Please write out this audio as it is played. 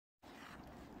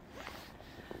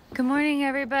Good morning,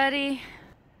 everybody.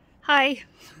 Hi.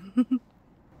 Look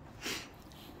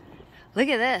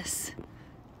at this.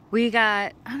 We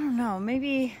got, I don't know,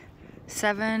 maybe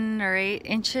 7 or 8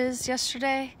 inches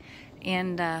yesterday,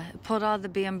 and pulled all the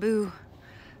bamboo,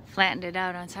 flattened it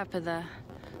out on top of the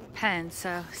pen.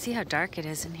 So see how dark it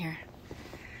is in here.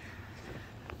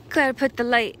 Glad I put the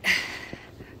light.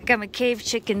 I got my cave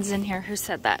chickens in here. Who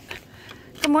said that?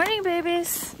 Good morning,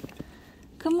 babies.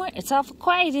 Good morning. It's awful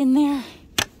quiet in there.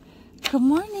 Good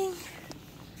morning.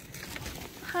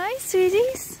 Hi,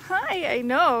 sweeties. Hi. I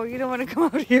know you don't want to come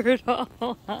out here at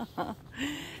all.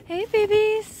 Hey,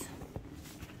 babies.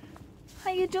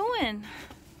 How you doing?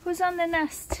 Who's on the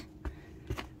nest?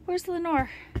 Where's Lenore?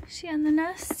 Is she on the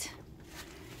nest?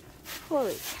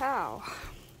 Holy cow.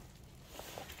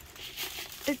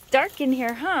 It's dark in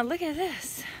here, huh? Look at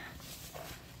this.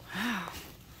 Wow.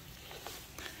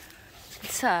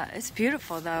 It's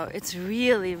beautiful though. It's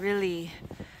really, really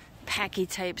packy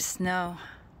type snow.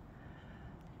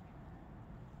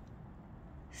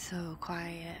 So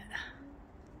quiet.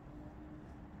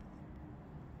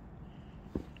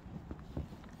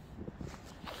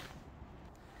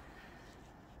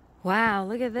 Wow,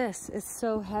 look at this. It's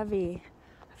so heavy.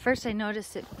 First I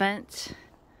noticed it bent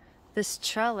this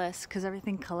trellis because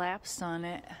everything collapsed on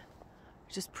it.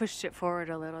 Just pushed it forward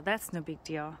a little. That's no big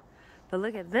deal. But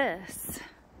look at this.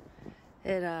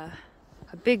 A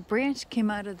big branch came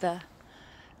out of the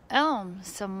elm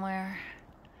somewhere.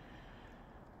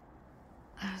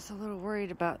 I was a little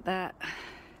worried about that.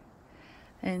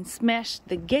 And smashed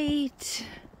the gate.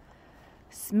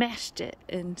 Smashed it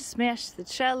and smashed the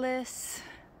trellis.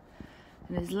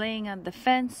 And is laying on the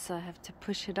fence, so I have to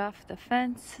push it off the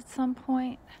fence at some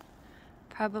point.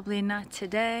 Probably not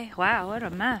today. Wow, what a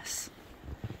mess.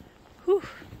 Whew.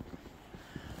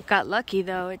 Got lucky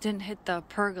though, it didn't hit the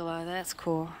pergola. That's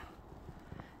cool.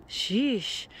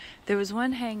 Sheesh. There was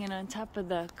one hanging on top of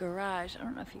the garage. I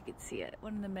don't know if you could see it.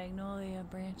 One of the magnolia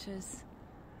branches.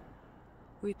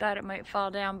 We thought it might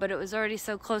fall down, but it was already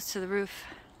so close to the roof.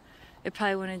 It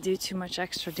probably wouldn't do too much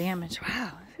extra damage.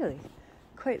 Wow, really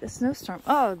quite the snowstorm.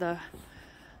 Oh, the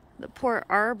poor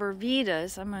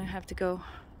arborvitaes. I'm gonna have to go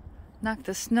knock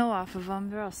the snow off of them.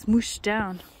 They're all smooshed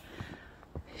down.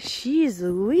 Jeez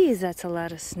Louise, that's a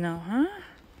lot of snow, huh?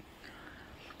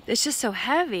 It's just so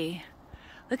heavy.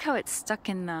 Look how it's stuck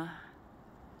in the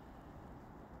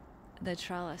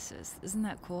trellises. Isn't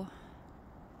that cool?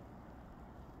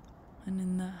 And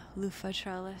in the loofah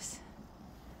trellis.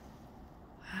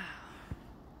 Wow.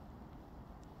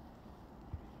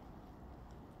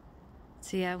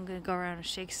 So yeah, I'm gonna go around and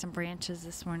shake some branches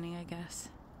this morning, I guess.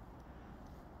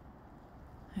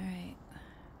 All right.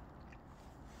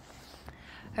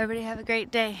 Everybody have a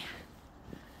great day.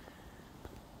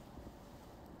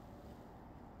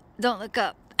 Don't look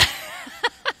up.